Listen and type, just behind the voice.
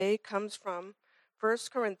today comes from 1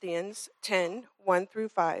 Corinthians 10, 1 through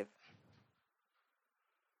 5.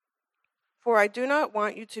 For I do not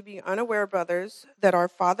want you to be unaware, brothers, that our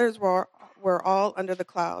fathers were all under the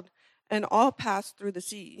cloud, and all passed through the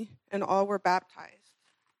sea, and all were baptized.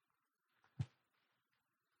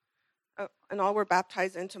 And all were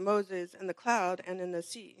baptized into Moses in the cloud and in the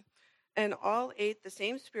sea. And all ate the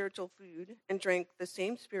same spiritual food and drank the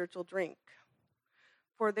same spiritual drink.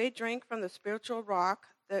 For they drank from the spiritual rock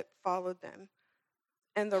that followed them,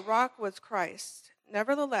 and the rock was Christ.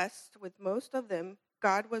 Nevertheless, with most of them,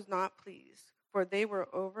 God was not pleased, for they were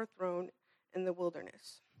overthrown in the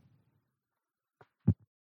wilderness.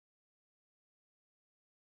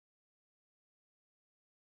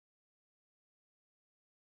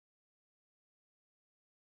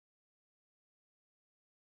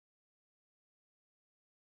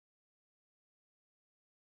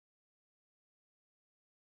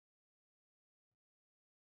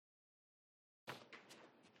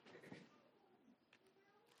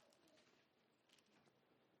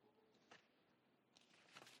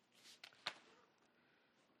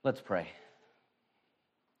 Let's pray.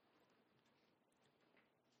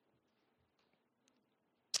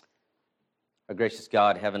 Our gracious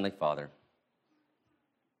God, Heavenly Father,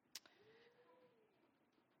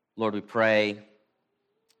 Lord, we pray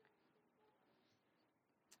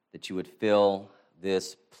that you would fill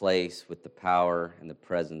this place with the power and the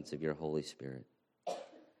presence of your Holy Spirit.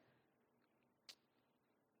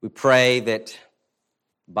 We pray that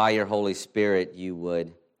by your Holy Spirit you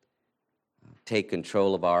would take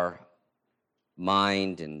control of our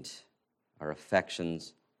mind and our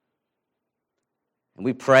affections. And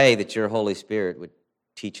we pray that your Holy Spirit would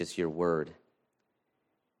teach us your word.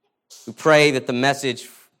 We pray that the message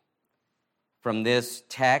from this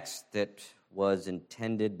text that was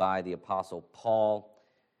intended by the Apostle Paul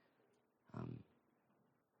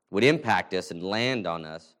would impact us and land on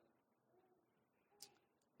us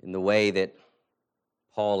in the way that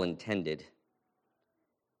Paul intended.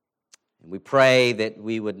 And we pray that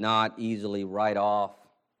we would not easily write off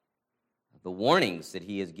the warnings that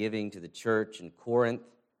he is giving to the church in Corinth,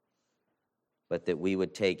 but that we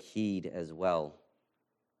would take heed as well.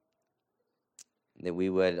 And that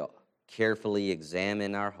we would carefully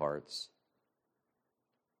examine our hearts.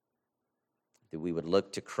 That we would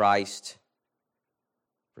look to Christ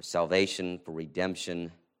for salvation, for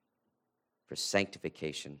redemption, for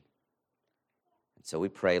sanctification. And so we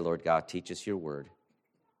pray, Lord God, teach us your word.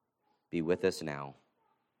 Be with us now.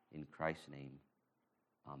 In Christ's name,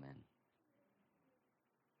 amen.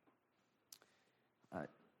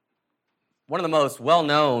 One of the most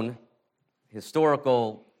well-known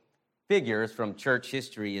historical figures from church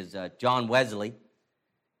history is John Wesley.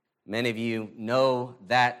 Many of you know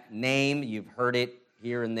that name. You've heard it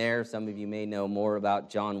here and there. Some of you may know more about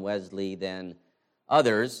John Wesley than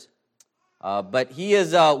others. But he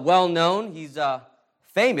is well-known. He's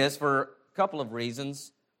famous for a couple of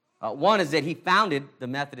reasons. One is that he founded the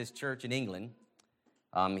Methodist Church in England.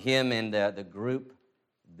 Him and the group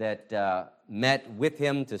that met with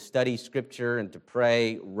him to study Scripture and to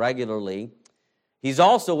pray regularly. He's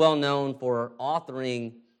also well known for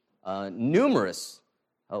authoring numerous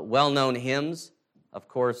well-known hymns. Of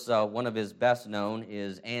course, one of his best known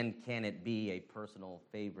is "And Can It Be," a personal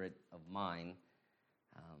favorite of mine.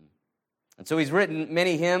 And so he's written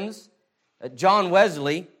many hymns. John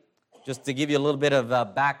Wesley, just to give you a little bit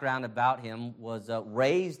of background about him, was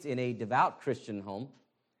raised in a devout Christian home.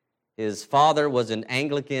 His father was an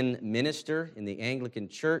Anglican minister in the Anglican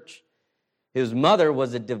Church. His mother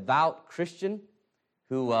was a devout Christian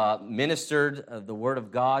who ministered the Word of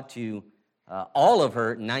God to all of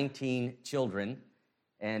her 19 children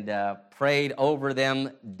and prayed over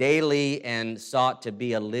them daily and sought to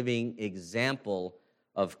be a living example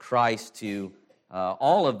of Christ to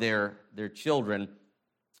all of their children.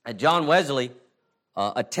 John Wesley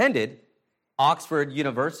attended Oxford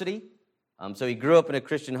University. So he grew up in a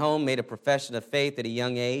Christian home, made a profession of faith at a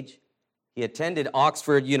young age. He attended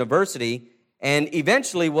Oxford University and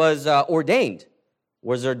eventually was ordained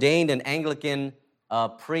an Anglican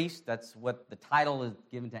priest. That's what the title is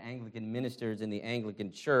given to Anglican ministers in the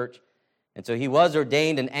Anglican Church. And so he was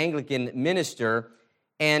ordained an Anglican minister,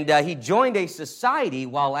 and he joined a society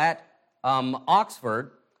while at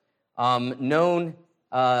Oxford known.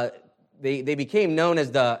 They became known as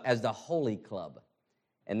the Holy Club.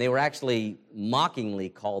 And they were actually mockingly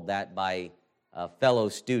called that by fellow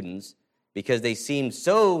students because they seemed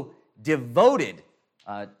so devoted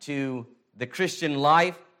to the Christian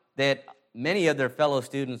life that many of their fellow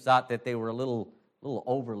students thought that they were a little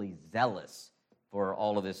overly zealous for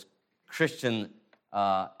all of this Christian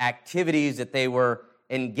activities that they were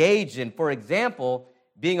engaged in. For example,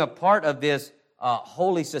 being a part of this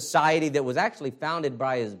holy society that was actually founded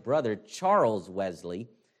by his brother, Charles Wesley.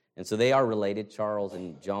 And so they are related, Charles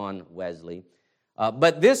and John Wesley.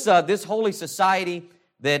 But this holy society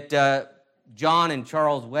that John and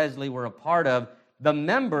Charles Wesley were a part of, the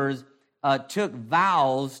members took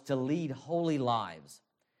vows to lead holy lives.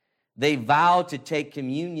 They vowed to take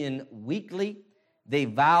communion weekly. They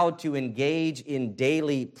vowed to engage in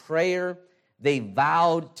daily prayer. They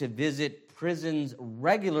vowed to visit prisons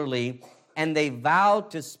regularly. And they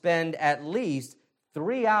vowed to spend at least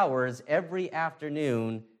 3 hours every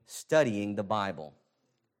afternoon studying the Bible.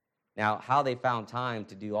 Now, how they found time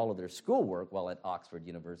to do all of their schoolwork while at Oxford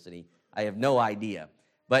University, I have no idea.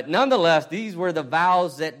 But nonetheless, these were the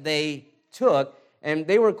vows that they took, and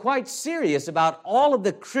they were quite serious about all of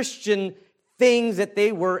the Christian things that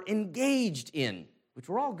they were engaged in, which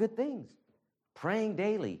were all good things. Praying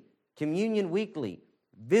daily, communion weekly,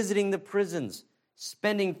 visiting the prisons,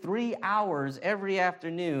 spending 3 hours every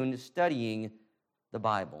afternoon studying the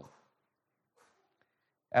Bible.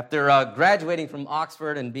 After graduating from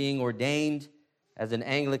Oxford and being ordained as an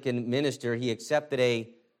Anglican minister, he accepted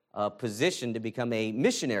a position to become a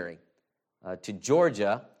missionary to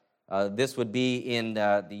Georgia. This would be in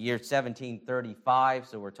the year 1735,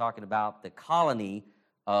 so we're talking about the colony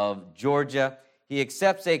of Georgia. He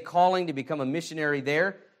accepts a calling to become a missionary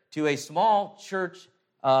there to a small church,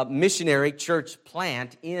 missionary church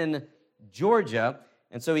plant in Georgia.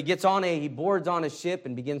 And so he boards on a ship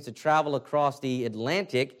and begins to travel across the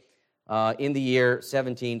Atlantic in the year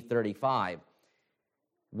 1735.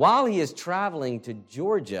 While he is traveling to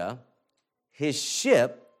Georgia, his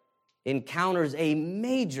ship encounters a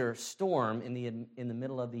major storm in the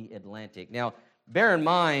middle of the Atlantic. Now, bear in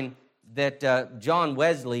mind that John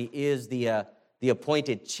Wesley is the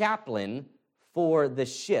appointed chaplain for the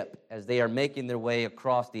ship as they are making their way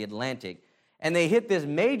across the Atlantic. And they hit this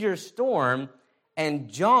major storm, and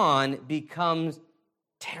John becomes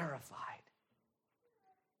terrified.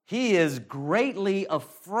 He is greatly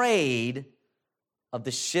afraid of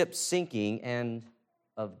the ship sinking and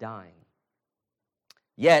of dying.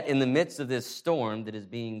 Yet, in the midst of this storm that is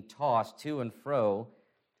being tossed to and fro,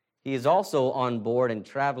 he is also on board and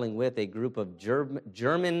traveling with a group of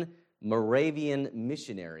German Moravian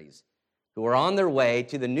missionaries who are on their way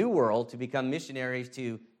to the New World to become missionaries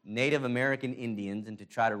to Native American Indians and to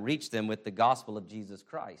try to reach them with the gospel of Jesus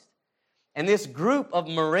Christ. And this group of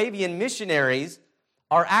Moravian missionaries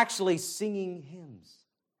are actually singing hymns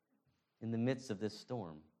in the midst of this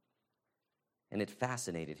storm. And it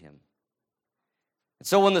fascinated him. And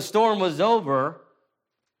so when the storm was over,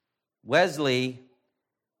 Wesley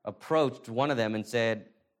approached one of them and said,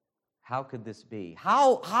 "How could this be?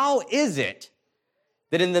 How is it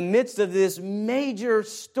that in the midst of this major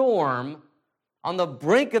storm, on the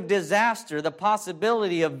brink of disaster, the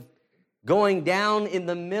possibility of going down in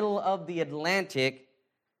the middle of the Atlantic,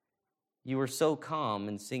 you were so calm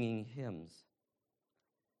and singing hymns?"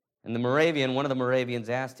 And one of the Moravians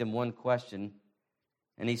asked him one question,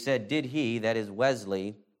 and he said, "Did he," that is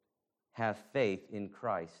Wesley, "have faith in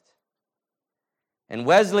Christ?" And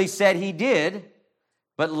Wesley said he did,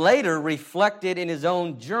 but later reflected in his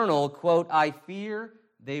own journal, quote, "I fear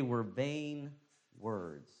they were vain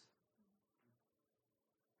words."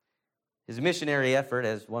 His missionary effort,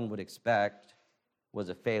 as one would expect, was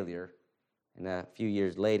a failure, and a few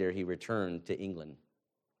years later he returned to England.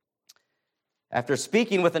 After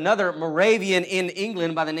speaking with another Moravian in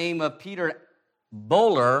England by the name of Peter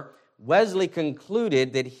Bowler, Wesley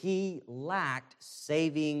concluded that he lacked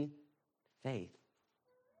saving faith.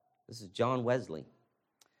 This is John Wesley.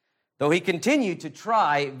 Though he continued to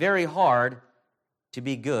try very hard to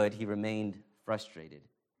be good, he remained frustrated.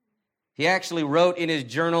 He actually wrote in his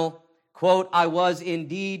journal, quote, "I was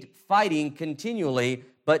indeed fighting continually,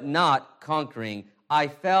 but not conquering. I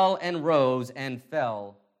fell and rose and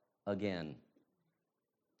fell again."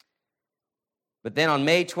 But then on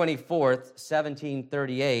May 24th,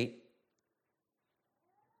 1738,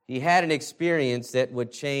 he had an experience that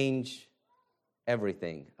would change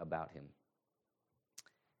everything about him.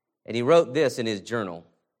 And he wrote this in his journal.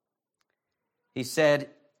 He said,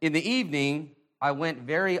 "In the evening, I went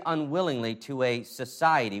very unwillingly to a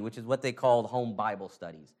society," which is what they called home Bible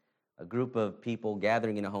studies, a group of people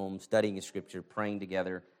gathering in a home, studying the Scripture, praying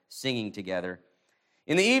together, singing together.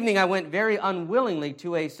 "In the evening, I went very unwillingly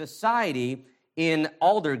to a society in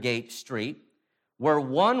Aldergate Street, where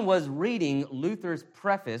one was reading Luther's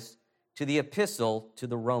preface to the Epistle to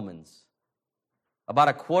the Romans. About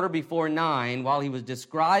 9:15, while he was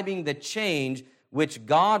describing the change which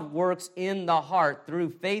God works in the heart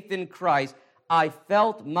through faith in Christ, I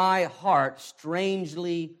felt my heart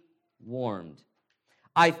strangely warmed.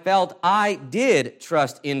 I felt I did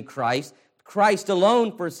trust in Christ, Christ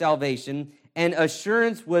alone for salvation, and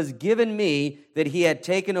assurance was given me that he had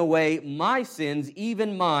taken away my sins,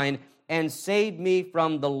 even mine, and saved me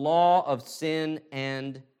from the law of sin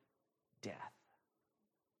and death.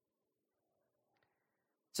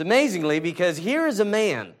 It's amazingly because here is a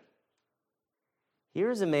man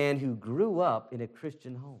who grew up in a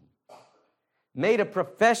Christian home, made a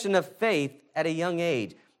profession of faith at a young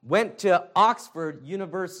age, went to Oxford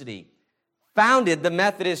University, founded the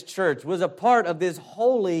Methodist Church, was a part of this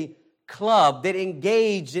holy club that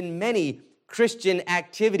engaged in many Christian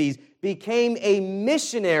activities, became a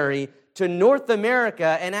missionary to North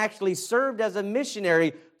America, and actually served as a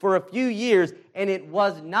missionary for a few years. And it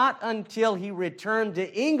was not until he returned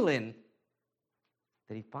to England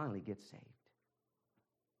that he finally gets saved.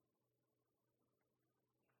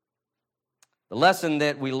 The lesson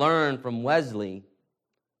that we learn from Wesley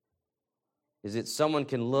is that someone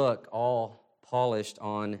can look all polished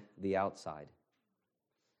on the outside.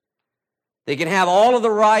 They can have all of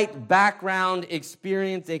the right background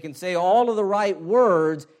experience. They can say all of the right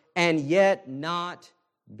words and yet not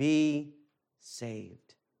be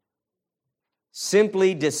saved.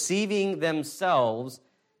 Simply deceiving themselves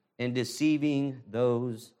and deceiving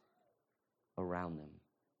those around them.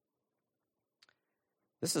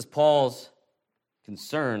 This is Paul's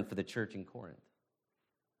concern for the church in Corinth.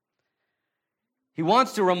 He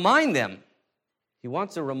wants to remind them. He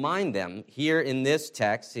wants to remind them here in this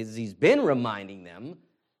text, as he's been reminding them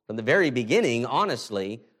from the very beginning,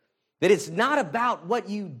 honestly, that it's not about what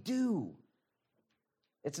you do.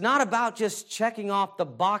 It's not about just checking off the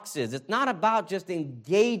boxes. It's not about just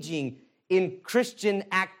engaging in Christian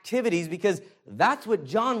activities, because that's what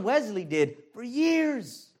John Wesley did for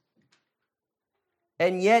years.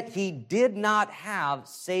 And yet he did not have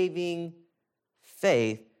saving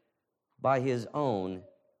faith by his own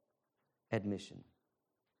admission.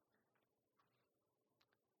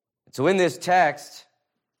 So in this text,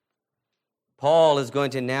 Paul is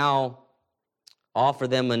going to now offer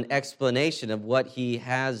them an explanation of what he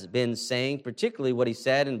has been saying, particularly what he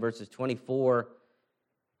said in verses 24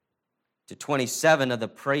 to 27 of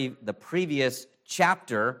the previous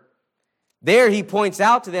chapter. There he points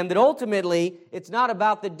out to them that ultimately it's not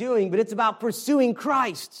about the doing, but it's about pursuing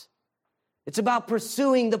Christ. It's about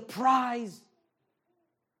pursuing the prize.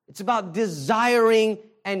 It's about desiring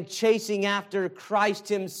and chasing after Christ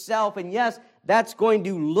himself. And yes, that's going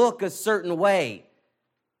to look a certain way.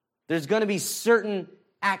 There's going to be certain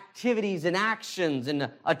activities and actions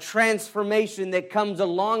and a transformation that comes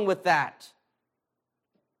along with that.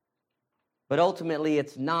 But ultimately,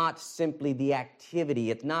 it's not simply the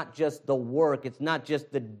activity. It's not just the work. It's not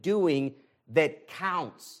just the doing that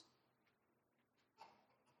counts.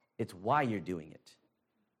 It's why you're doing it.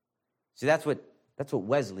 See, that's what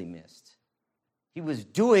Wesley missed. He was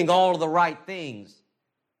doing all of the right things,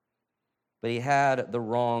 but he had the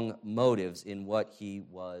wrong motives in what he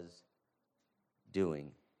was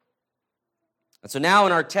doing. And so now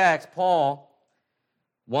in our text, Paul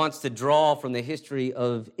wants to draw from the history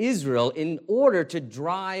of Israel in order to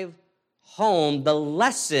drive home the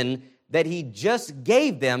lesson that he just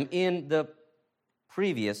gave them in the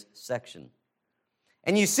previous section.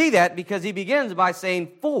 And you see that because he begins by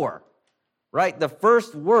saying for, right? The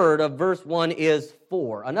first word of verse 1 is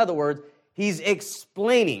for. In other words, he's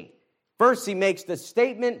explaining. First, he makes the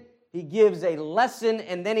statement, he gives a lesson,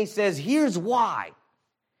 and then he says, here's why.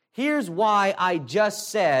 Here's why I just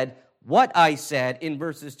said what I said in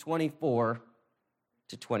verses 24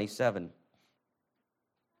 to 27.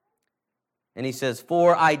 And he says,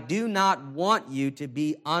 for I do not want you to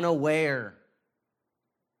be unaware,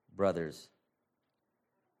 brothers,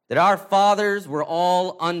 that our fathers were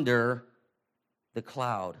all under the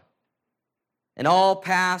cloud and all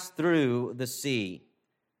passed through the sea.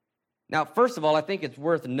 Now, first of all, I think it's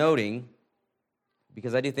worth noting,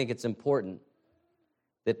 because I do think it's important,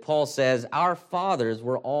 that Paul says our fathers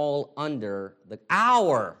were all under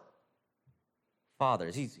our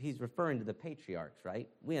fathers. He's referring to the patriarchs, right?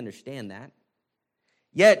 We understand that.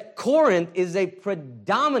 Yet Corinth is a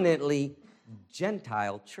predominantly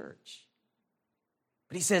Gentile church.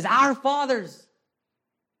 But he says our fathers,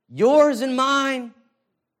 yours and mine,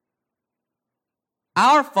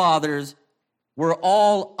 our fathers were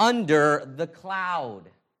all under the cloud,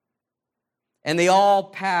 and they all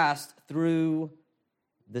passed through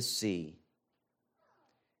the sea.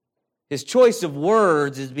 His choice of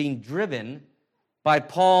words is being driven by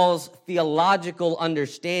Paul's theological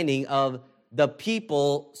understanding of the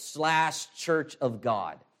people/church of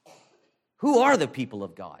God. Who are the people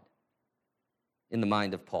of God? in the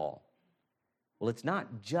mind of Paul? Well, it's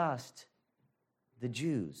not just the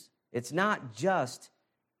Jews. It's not just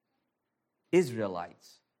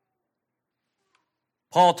Israelites.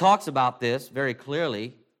 Paul talks about this very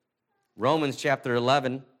clearly. Romans chapter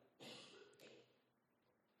 11.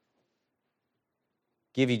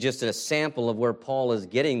 Give you just a sample of where Paul is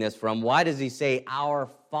getting this from. Why does he say our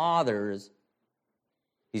fathers?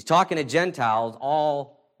 He's talking to Gentiles.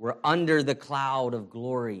 All were under the cloud of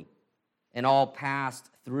glory and all passed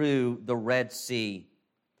through the Red Sea.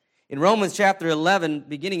 In Romans chapter 11,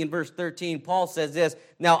 beginning in verse 13, Paul says this,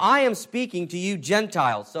 now I am speaking to you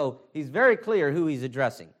Gentiles. So he's very clear who he's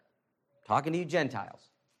addressing. Talking to you Gentiles.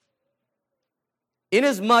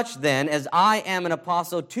 Inasmuch then as I am an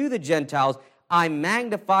apostle to the Gentiles, I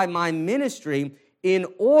magnify my ministry in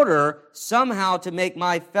order somehow to make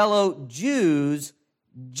my fellow Jews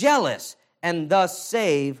jealous and thus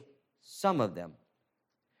save some of them.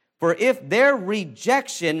 For if their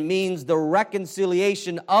rejection means the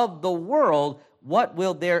reconciliation of the world, what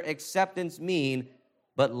will their acceptance mean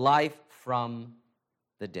but life from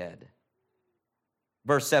the dead?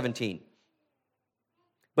 Verse 17.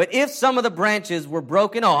 But if some of the branches were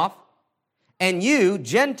broken off, and you,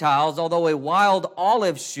 Gentiles, although a wild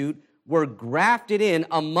olive shoot, were grafted in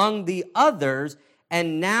among the others,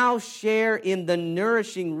 and now share in the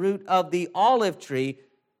nourishing root of the olive tree,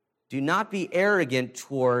 do not be arrogant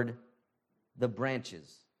toward the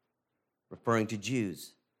branches, referring to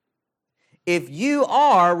Jews. If you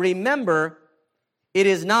are, remember, it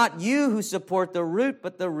is not you who support the root,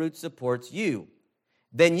 but the root supports you.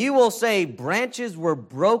 Then you will say, branches were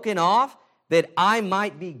broken off that I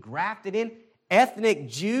might be grafted in. Ethnic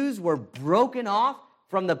Jews were broken off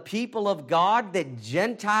from the people of God that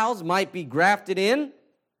Gentiles might be grafted in.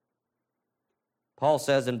 Paul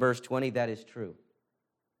says in verse 20, that is true.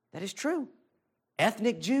 That is true.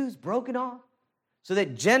 Ethnic Jews broken off so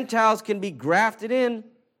that Gentiles can be grafted in.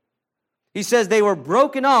 He says they were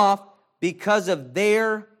broken off because of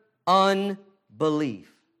their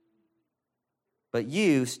unbelief. But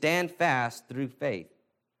you stand fast through faith.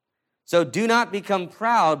 So do not become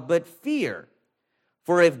proud, but fear.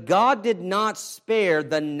 For if God did not spare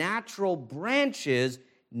the natural branches,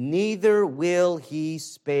 neither will he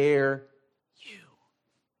spare you.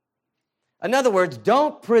 In other words,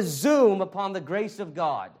 don't presume upon the grace of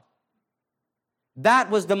God. That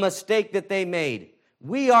was the mistake that they made.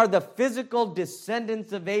 We are the physical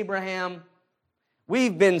descendants of Abraham.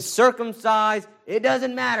 We've been circumcised. It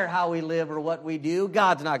doesn't matter how we live or what we do.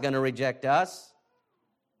 God's not going to reject us.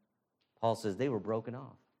 Paul says they were broken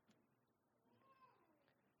off.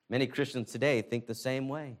 Many Christians today think the same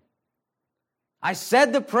way. I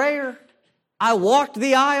said the prayer. I walked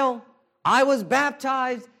the aisle. I was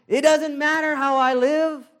baptized. It doesn't matter how I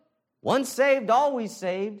live. Once saved, always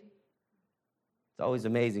saved. It's always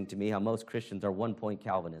amazing to me how most Christians are one-point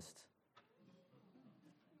Calvinists.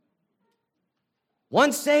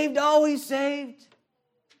 Once saved, always saved.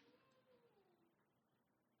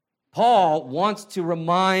 Paul wants to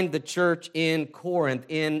remind the church in Corinth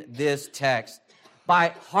in this text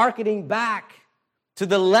by hearkening back to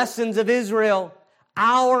the lessons of Israel,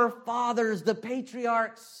 our fathers, the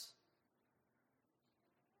patriarchs.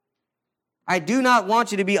 I do not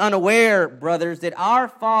want you to be unaware, brothers, that our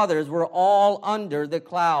fathers were all under the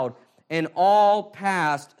cloud and all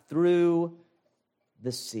passed through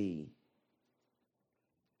the sea.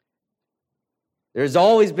 There's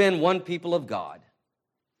always been one people of God,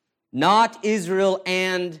 not Israel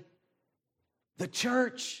and the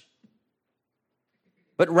church,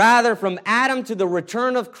 but rather from Adam to the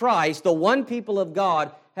return of Christ, the one people of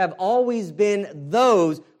God have always been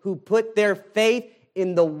those who put their faith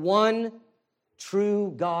in the one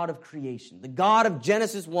true God of creation, the God of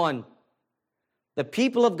Genesis 1. The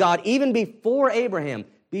people of God, even before Abraham,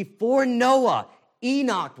 before Noah,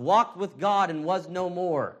 Enoch walked with God and was no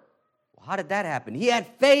more. Well, how did that happen? He had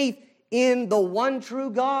faith in the one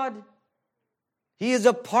true God. He is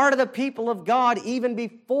a part of the people of God even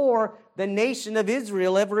before the nation of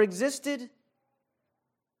Israel ever existed.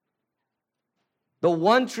 The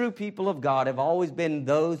one true people of God have always been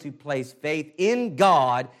those who place faith in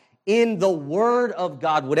God, in the Word of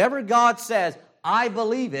God. Whatever God says, I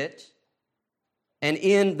believe it, and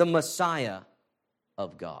in the Messiah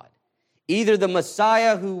of God. Either the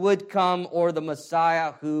Messiah who would come or the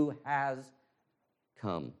Messiah who has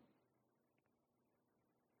come.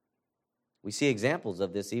 We see examples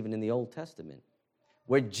of this even in the Old Testament,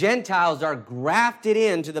 where Gentiles are grafted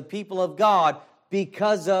into the people of God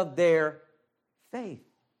because of their faith.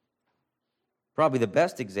 Probably the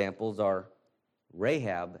best examples are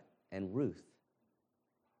Rahab and Ruth.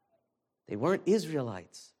 They weren't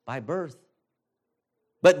Israelites by birth.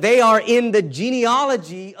 but they are in the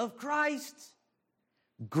genealogy of Christ,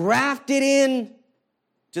 grafted in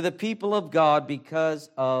to the people of God because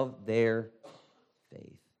of their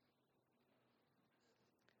faith.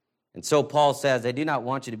 And so Paul says, I do not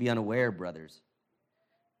want you to be unaware, brothers,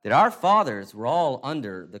 that our fathers were all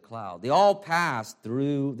under the cloud. They all passed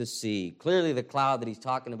through the sea. Clearly, the cloud that he's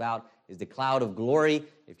talking about is the cloud of glory.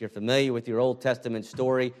 If you're familiar with your Old Testament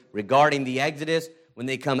story regarding the Exodus, when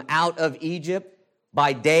they come out of Egypt,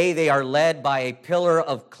 by day they are led by a pillar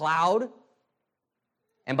of cloud,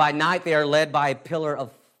 and by night they are led by a pillar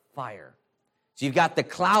of fire. So you've got the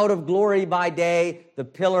cloud of glory by day, the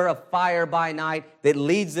pillar of fire by night that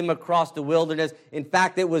leads them across the wilderness. In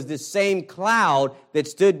fact, it was the same cloud that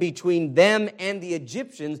stood between them and the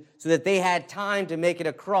Egyptians so that they had time to make it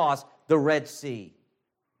across the Red Sea.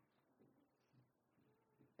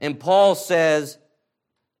 And Paul says,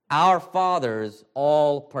 our fathers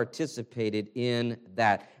all participated in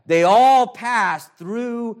that. They all passed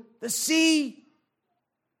through the sea.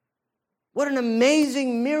 What an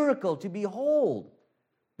amazing miracle to behold.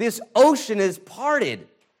 This ocean is parted,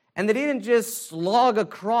 and they didn't just slog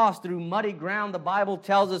across through muddy ground. The Bible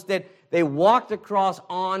tells us that they walked across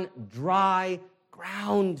on dry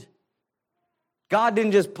ground. God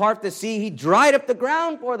didn't just part the sea, He dried up the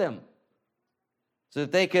ground for them so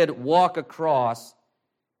that they could walk across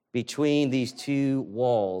between these two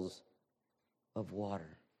walls of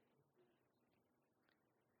water.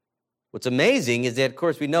 What's amazing is that, of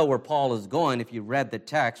course, we know where Paul is going if you read the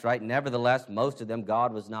text, right? Nevertheless, most of them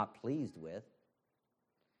God was not pleased with.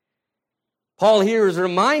 Paul here is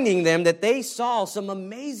reminding them that they saw some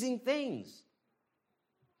amazing things.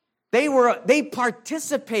 They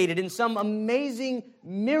participated in some amazing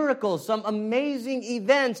miracles, some amazing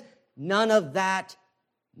events. None of that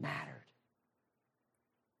mattered.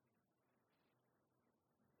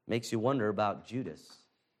 Makes you wonder about Judas.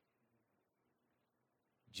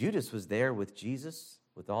 Judas was there with Jesus,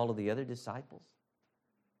 with all of the other disciples.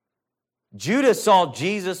 Judas saw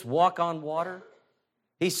Jesus walk on water.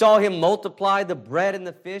 He saw Him multiply the bread and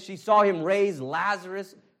the fish. He saw Him raise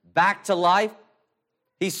Lazarus back to life.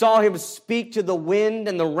 He saw Him speak to the wind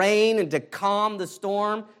and the rain and to calm the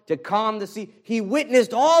storm, to calm the sea. He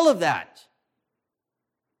witnessed all of that.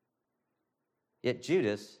 Yet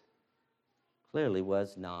Judas clearly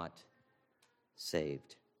was not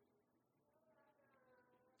saved.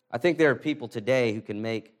 I think there are people today who can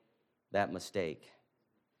make that mistake.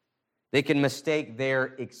 They can mistake their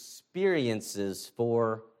experiences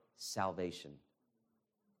for salvation.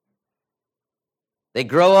 They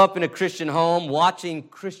grow up in a Christian home watching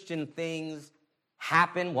Christian things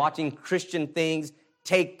happen, watching Christian things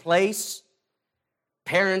take place.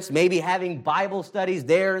 Parents maybe having Bible studies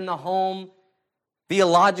there in the home,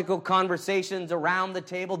 theological conversations around the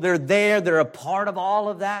table. They're there, they're a part of all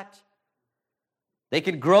of that. They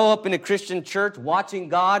could grow up in a Christian church watching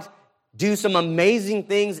God do some amazing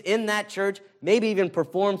things in that church, maybe even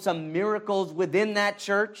perform some miracles within that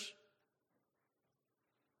church.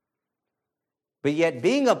 But yet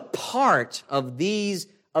being a part of these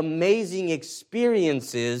amazing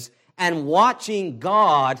experiences and watching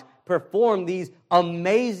God perform these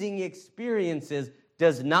amazing experiences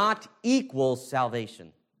does not equal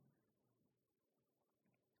salvation.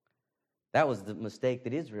 That was the mistake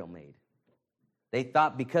that Israel made. They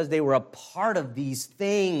thought because they were a part of these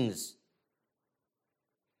things,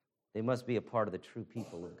 they must be a part of the true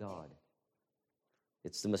people of God.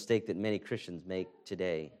 It's the mistake that many Christians make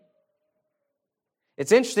today.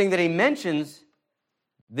 It's interesting that he mentions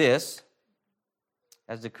this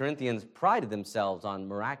as the Corinthians prided themselves on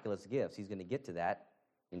miraculous gifts. He's going to get to that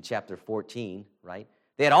in chapter 14, right?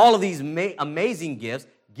 They had all of these amazing gifts,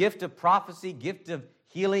 gift of prophecy, gift of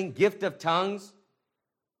healing, gift of tongues.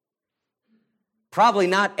 Probably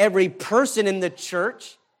not every person in the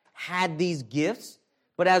church had these gifts,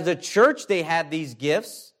 but as a church they had these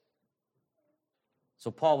gifts.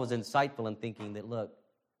 So Paul was insightful in thinking that, look,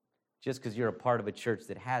 just because you're a part of a church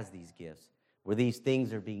that has these gifts, where these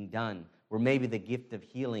things are being done, where maybe the gift of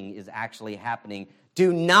healing is actually happening,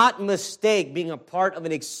 do not mistake being a part of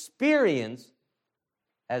an experience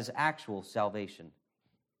as actual salvation.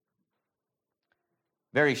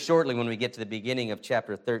 Very shortly, when we get to the beginning of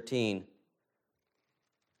chapter 13,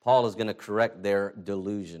 Paul is going to correct their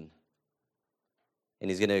delusion. And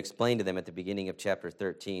he's going to explain to them at the beginning of chapter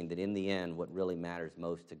 13 that in the end, what really matters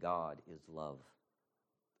most to God is love.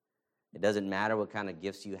 It doesn't matter what kind of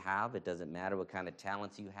gifts you have. It doesn't matter what kind of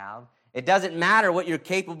talents you have. It doesn't matter what you're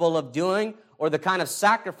capable of doing or the kind of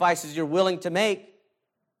sacrifices you're willing to make.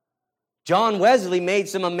 John Wesley made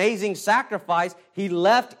some amazing sacrifice. He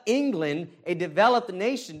left England, a developed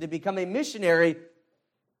nation, to become a missionary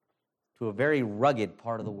to a very rugged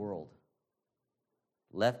part of the world.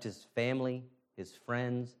 Left his family, his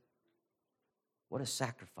friends. What a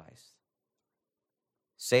sacrifice.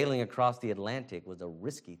 Sailing across the Atlantic was a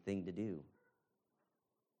risky thing to do.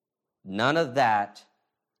 None of that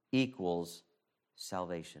equals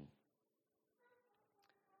salvation.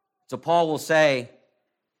 So Paul will say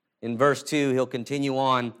in verse 2, he'll continue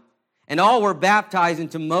on, and all were baptized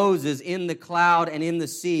into Moses in the cloud and in the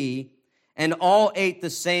sea, and all ate the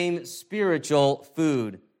same spiritual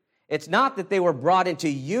food. It's not that they were brought into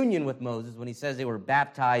union with Moses when he says they were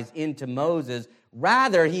baptized into Moses.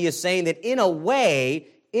 Rather, he is saying that in a way,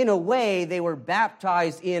 they were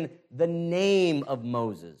baptized in the name of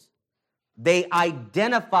Moses. They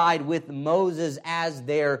identified with Moses as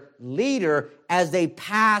their leader as they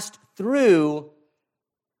passed through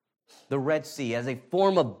the Red Sea as a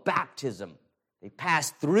form of baptism. They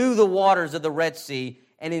passed through the waters of the Red Sea,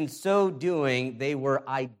 and in so doing, they were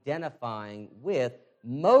identifying with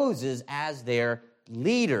Moses as their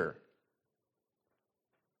leader.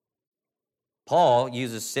 Paul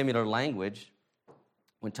uses similar language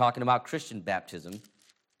when talking about Christian baptism,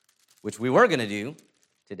 which we were going to do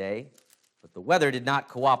today, but the weather did not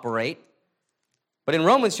cooperate. But in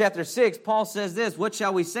Romans chapter 6, Paul says this, what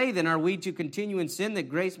shall we say then? Are we to continue in sin that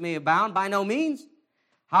grace may abound? By no means.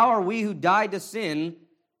 How are we who died to sin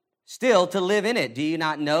still to live in it? Do you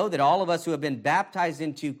not know that all of us who have been baptized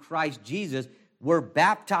into Christ Jesus were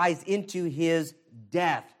baptized into his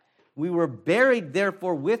death? We were buried,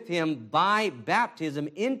 therefore, with him by baptism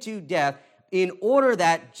into death, in order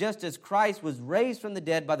that just as Christ was raised from the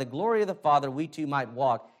dead by the glory of the Father, we too might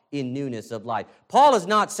walk in newness of life. Paul is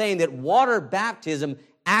not saying that water baptism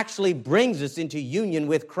actually brings us into union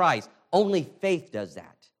with Christ. Only faith does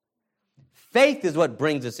that. Faith is what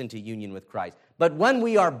brings us into union with Christ. But when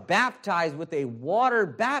we are baptized with a water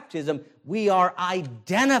baptism, we are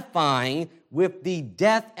identifying with the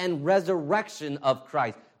death and resurrection of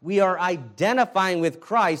Christ. We are identifying with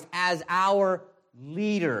Christ as our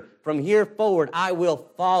leader. From here forward, I will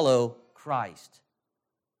follow Christ.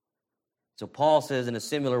 So Paul says in a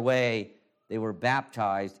similar way, they were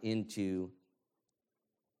baptized into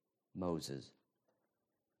Moses.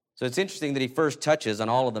 So it's interesting that he first touches on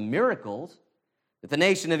all of the miracles that the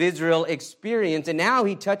nation of Israel experienced, and now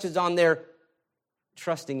he touches on their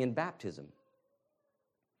trusting in baptism.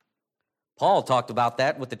 Paul talked about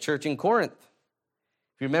that with the church in Corinth.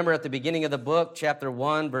 If you remember at the beginning of the book, chapter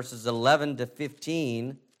 1, verses 11 to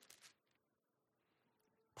 15,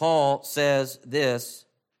 Paul says this,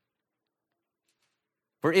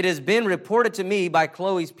 for it has been reported to me by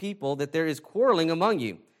Chloe's people that there is quarreling among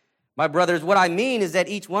you. My brothers, what I mean is that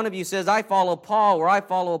each one of you says, I follow Paul, or I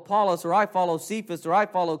follow Apollos, or I follow Cephas, or I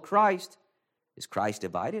follow Christ. Is Christ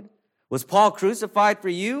divided? Was Paul crucified for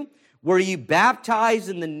you? Were you baptized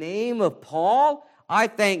in the name of Paul? I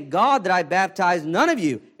thank God that I baptized none of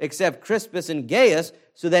you except Crispus and Gaius,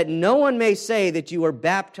 so that no one may say that you were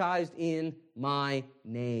baptized in my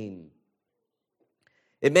name.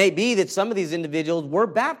 It may be that some of these individuals were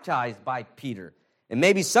baptized by Peter, and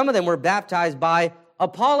maybe some of them were baptized by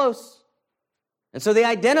Apollos. And so they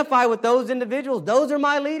identify with those individuals. Those are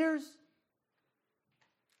my leaders.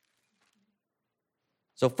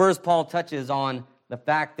 So first, Paul touches on the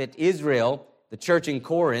fact that Israel, the church in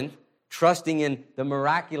Corinth, trusting in the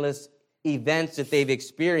miraculous events that they've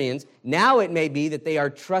experienced. Now it may be that they are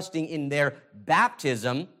trusting in their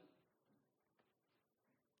baptism,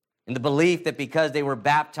 in the belief that because they were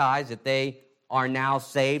baptized, that they are now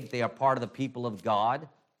saved, they are part of the people of God.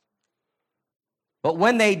 But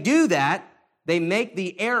when they do that, they make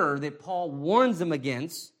the error that Paul warns them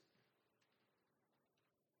against.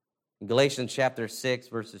 In Galatians chapter 6,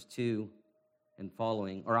 verses 2 and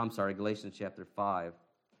following, Galatians chapter 5,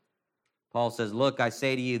 Paul says, look, I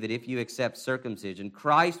say to you that if you accept circumcision,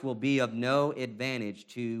 Christ will be of no advantage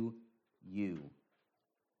to you.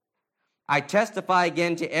 I testify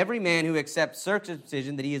again to every man who accepts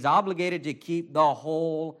circumcision that he is obligated to keep the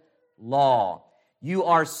whole law. You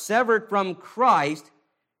are severed from Christ,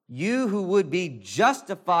 you who would be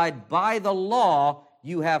justified by the law,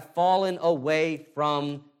 you have fallen away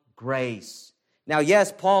from grace. Now,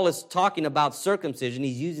 yes, Paul is talking about circumcision.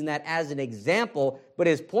 He's using that as an example, but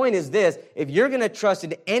his point is this: if you're going to trust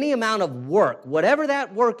in any amount of work, whatever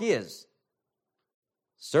that work is,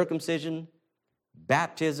 circumcision,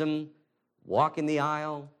 baptism, walk in the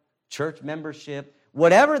aisle, church membership,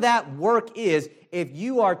 whatever that work is, if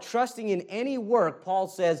you are trusting in any work, Paul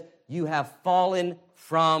says, you have fallen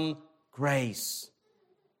from grace.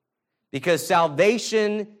 Because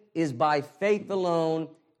salvation is by faith alone,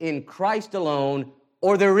 in Christ alone,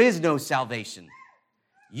 or there is no salvation.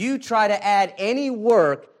 You try to add any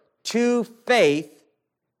work to faith.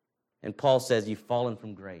 And Paul says, you've fallen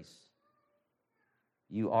from grace.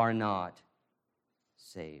 You are not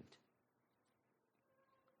saved.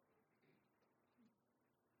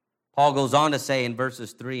 Paul goes on to say in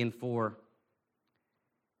verses 3 and 4,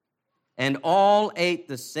 and all ate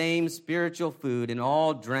the same spiritual food, and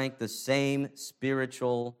all drank the same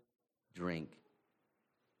spiritual drink.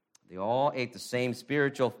 They all ate the same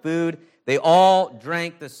spiritual food. They all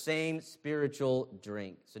drank the same spiritual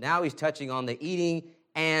drink. So now he's touching on the eating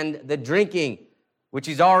and the drinking, which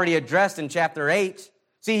he's already addressed in chapter 8.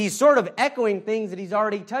 See, he's sort of echoing things that he's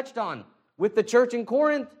already touched on with the church in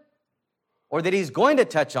Corinth, or that he's going to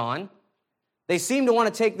touch on. They seem to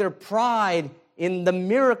want to take their pride in the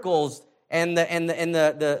miracles and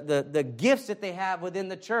the gifts that they have within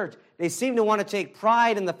the church. They seem to want to take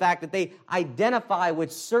pride in the fact that they identify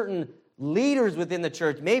with certain leaders within the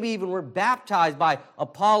church, maybe even were baptized by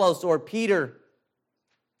Apollos or Peter.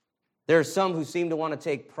 There are some who seem to want to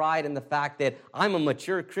take pride in the fact that I'm a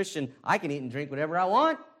mature Christian, I can eat and drink whatever I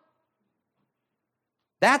want.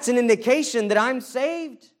 That's an indication that I'm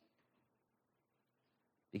saved,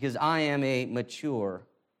 because I am a mature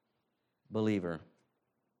believer.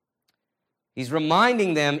 He's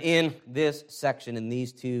reminding them in this section, in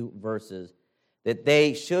these two verses, that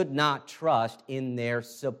they should not trust in their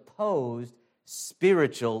supposed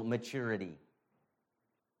spiritual maturity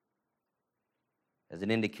as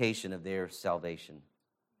an indication of their salvation.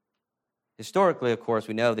 Historically, of course,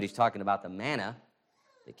 we know that he's talking about the manna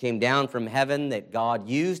that came down from heaven that God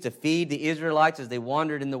used to feed the Israelites as they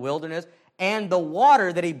wandered in the wilderness, and the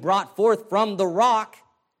water that he brought forth from the rock.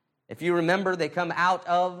 If you remember, they come out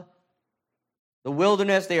of the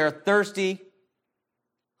wilderness, they are thirsty.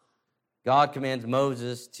 God commands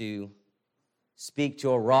Moses to speak to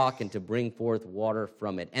a rock and to bring forth water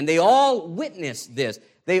from it. And they all witnessed this.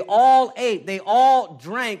 They all ate, they all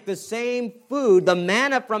drank the same food, the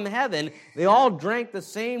manna from heaven. They all drank the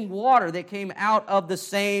same water that came out of the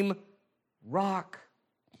same rock.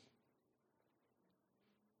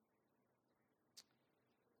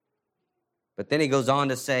 But then he goes on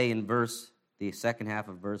to say in the second half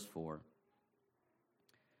of verse 4,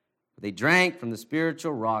 they drank from the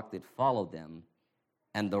spiritual rock that followed them,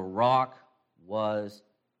 and the rock was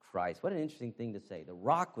Christ. What an interesting thing to say. The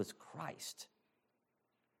rock was Christ.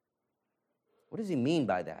 What does he mean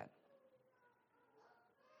by that?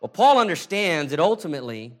 Well, Paul understands that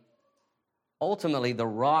ultimately the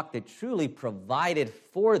rock that truly provided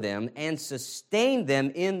for them and sustained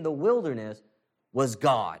them in the wilderness was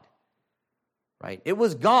God. Right? It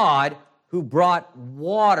was God who brought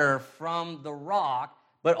water from the rock,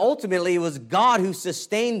 but ultimately it was God who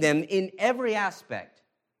sustained them in every aspect,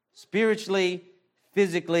 spiritually,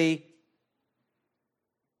 physically.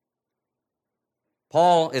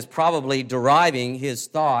 Paul is probably deriving his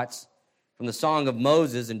thoughts from the Song of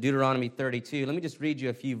Moses in Deuteronomy 32. Let me just read you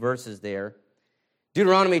a few verses there.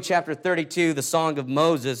 Deuteronomy chapter 32, the Song of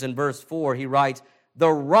Moses, in verse 4, he writes, "The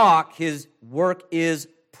rock, his work is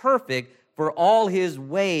perfect, for all his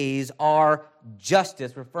ways are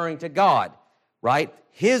justice," referring to God, right?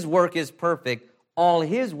 His work is perfect, all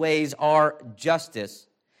his ways are justice.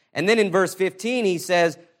 And then in verse 15 he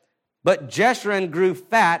says, "But Jeshurun grew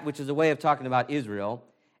fat," which is a way of talking about Israel,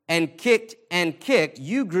 and kicked,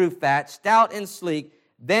 you grew fat, stout and sleek.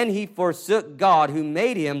 Then he forsook God who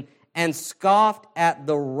made him and scoffed at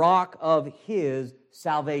the rock of his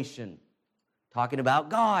salvation." Talking about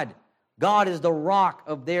God. God is the rock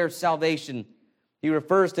of their salvation. He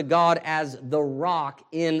refers to God as the rock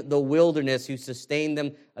in the wilderness who sustained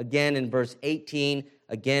them, again in verse 18,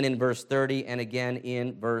 again in verse 30, and again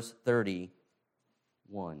in verse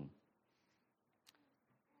 31.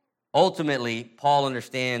 Ultimately, Paul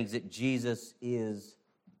understands that Jesus is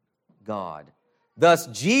God. Thus,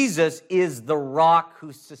 Jesus is the rock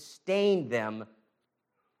who sustained them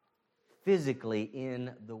physically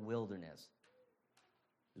in the wilderness.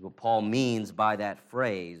 Is what Paul means by that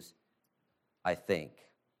phrase, I think.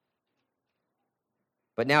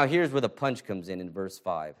 But now here's where the punch comes in verse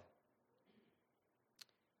 5.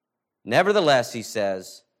 "Nevertheless," he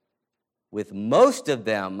says, "with most of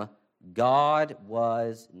them God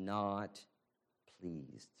was not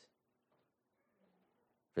pleased,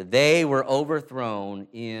 for they were overthrown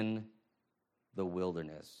in the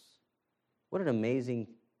wilderness." What an amazing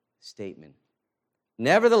statement.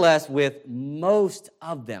 Nevertheless, with most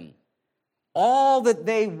of them, all that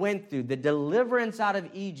they went through, the deliverance out of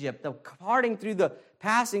Egypt, the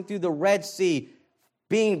passing through the Red Sea,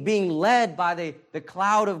 being led by the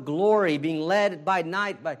cloud of glory, being led by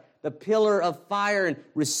night by the pillar of fire, and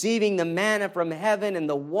receiving the manna from heaven and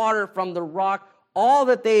the water from the rock, all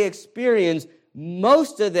that they experienced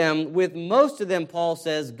with most of them, Paul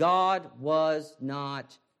says, God was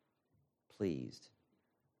not pleased,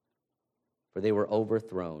 for they were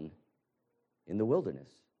overthrown in the wilderness.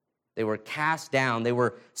 They were cast down. They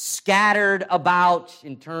were scattered about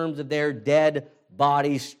in terms of their dead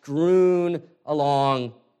bodies, strewn along.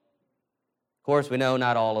 Of course, we know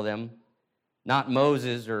not all of them. Not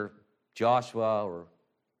Moses or Joshua or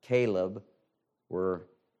Caleb were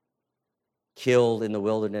killed in the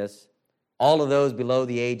wilderness. All of those below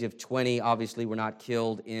the age of 20 obviously were not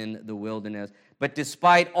killed in the wilderness. But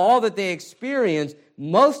despite all that they experienced,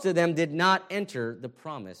 most of them did not enter the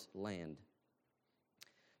promised land.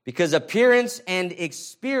 Because appearance and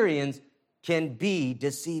experience can be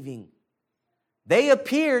deceiving. They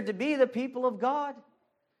appeared to be the people of God.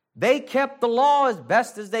 They kept the law as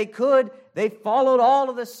best as they could. They followed all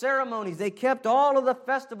of the ceremonies. They kept all of the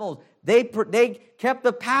festivals. They kept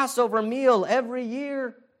the Passover meal every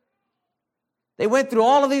year. They went through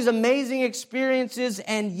all of these amazing experiences,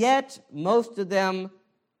 and yet most of them,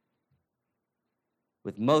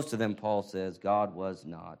 Paul says, God was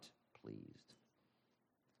not pleased.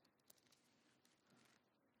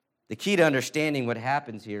 The key to understanding what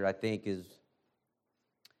happens here, I think, is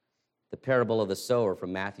the parable of the sower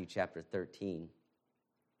from Matthew chapter 13.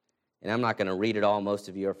 And I'm not going to read it all. Most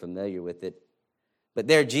of you are familiar with it. But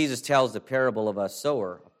there Jesus tells the parable of a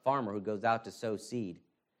sower, a farmer who goes out to sow seed.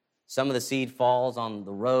 Some of the seed falls on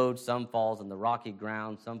the road, some falls on the rocky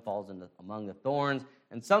ground, some falls among the thorns,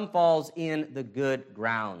 and some falls in the good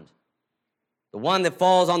ground. The one that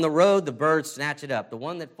falls on the road, the birds snatch it up. The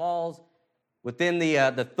one that falls within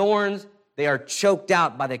the thorns, they are choked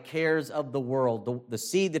out by the cares of the world. The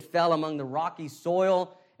seed that fell among the rocky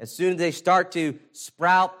soil, as soon as they start to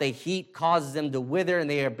sprout, the heat causes them to wither, and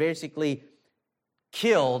they are basically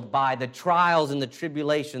killed by the trials and the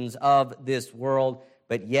tribulations of this world.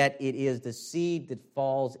 But yet it is the seed that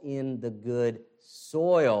falls in the good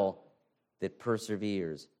soil that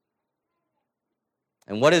perseveres.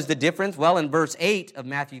 And what is the difference? Well, in verse 8 of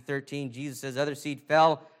Matthew 13, Jesus says, other seed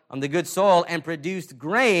fell on the good soil and produced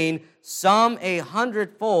grain, some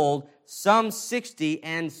 100-fold, some 60,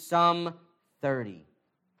 and some 30.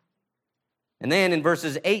 And then in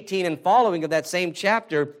verses 18 and following of that same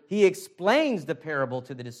chapter, he explains the parable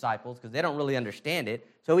to the disciples because they don't really understand it.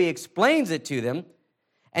 So he explains it to them.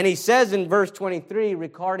 And he says in verse 23,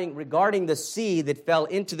 regarding the seed that fell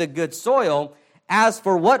into the good soil, as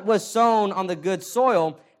for what was sown on the good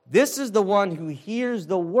soil, this is the one who hears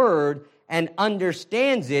the word and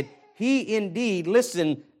understands it. He indeed,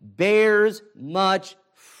 listen, bears much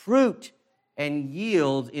fruit and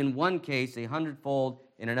yields in one case 100-fold,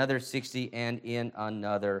 in another 60, and in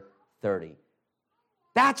another 30.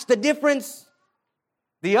 That's the difference.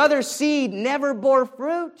 The other seed never bore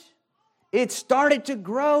fruit. It started to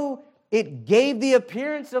grow. It gave the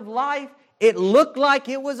appearance of life. It looked like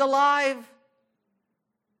it was alive.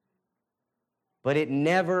 But it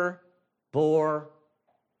never bore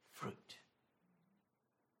fruit.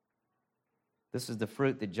 This is the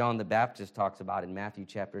fruit that John the Baptist talks about in Matthew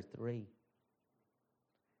chapter 3.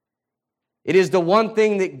 It is the one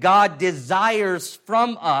thing that God desires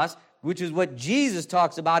from us, which is what Jesus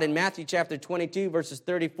talks about in Matthew chapter 22, verses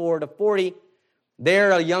 34 to 40.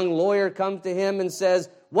 There, a young lawyer comes to him and says,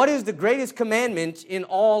 what is the greatest commandment in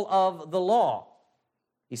all of the law?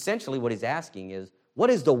 Essentially, what he's asking is,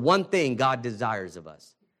 what is the one thing God desires of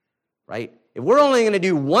us? Right? If we're only going to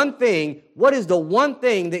do one thing, what is the one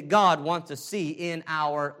thing that God wants to see in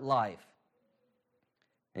our life?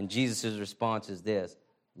 And Jesus' response is this: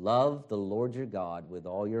 love the Lord your God with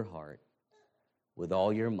all your heart, with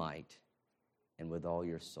all your might, and with all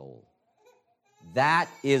your soul. That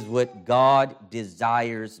is what God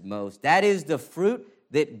desires most. That is the fruit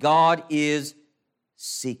that God is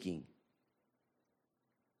seeking.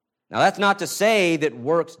 Now, that's not to say that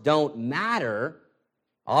works don't matter.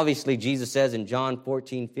 Obviously, Jesus says in John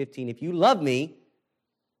 14:15, if you love me,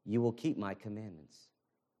 you will keep my commandments.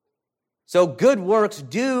 So good works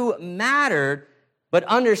do matter, but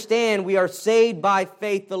understand we are saved by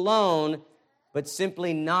faith alone, but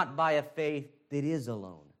simply not by a faith that is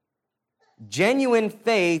alone. Genuine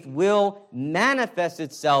faith will manifest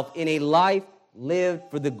itself in a life lived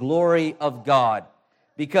for the glory of God.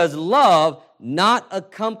 Because love, not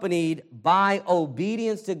accompanied by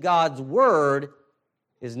obedience to God's word,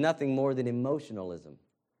 is nothing more than emotionalism.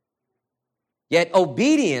 Yet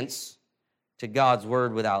obedience to God's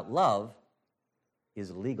word without love is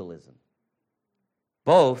legalism.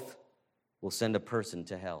 Both will send a person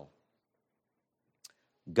to hell.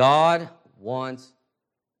 God wants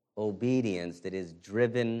obedience that is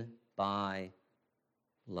driven by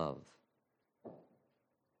love.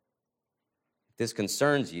 this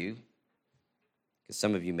concerns you, because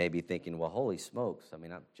some of you may be thinking, well, holy smokes, I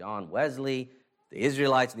mean, I'm John Wesley, the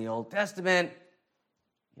Israelites in the Old Testament,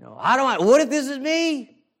 what if this is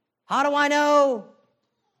me? How do I know?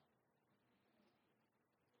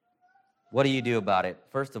 What do you do about it?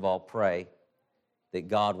 First of all, pray that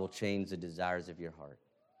God will change the desires of your heart.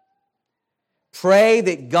 Pray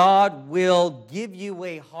that God will give you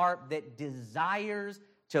a heart that desires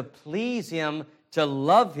to please Him, to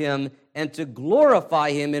love Him, and to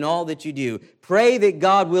glorify Him in all that you do. Pray that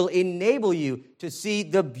God will enable you to see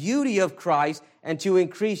the beauty of Christ and to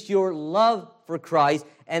increase your love for Christ,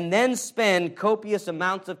 and then spend copious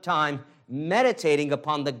amounts of time meditating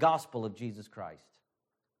upon the gospel of Jesus Christ.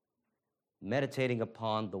 Meditating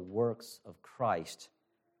upon the works of Christ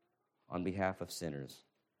on behalf of sinners.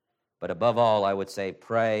 But above all, I would say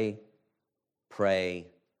pray, pray,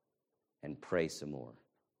 and pray some more.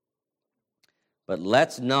 But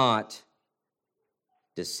let's not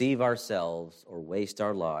deceive ourselves or waste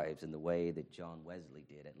our lives in the way that John Wesley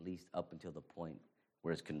did, at least up until the point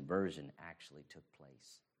where his conversion actually took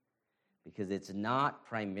place. Because it's not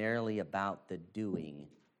primarily about the doing,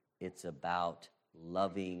 it's about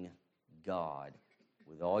loving God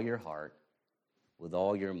with all your heart, with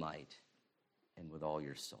all your might, and with all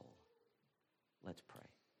your soul. Let's pray.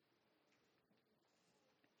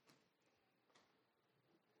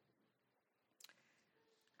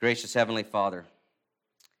 Gracious Heavenly Father,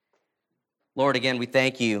 Lord, again, we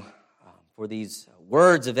thank you for these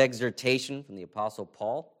words of exhortation from the Apostle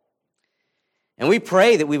Paul. And we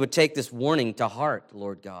pray that we would take this warning to heart,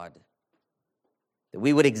 Lord God, that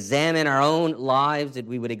we would examine our own lives, that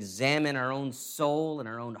we would examine our own soul and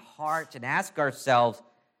our own heart and ask ourselves,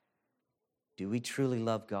 do we truly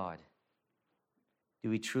love God? Do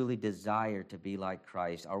we truly desire to be like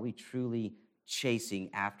Christ? Are we truly chasing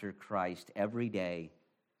after Christ every day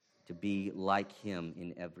to be like Him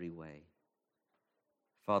in every way?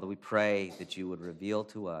 Father, we pray that you would reveal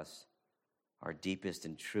to us our deepest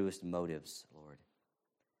and truest motives, Lord.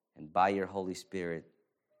 And by your Holy Spirit,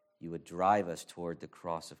 you would drive us toward the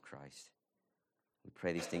cross of Christ. We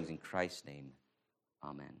pray these things in Christ's name.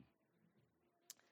 Amen.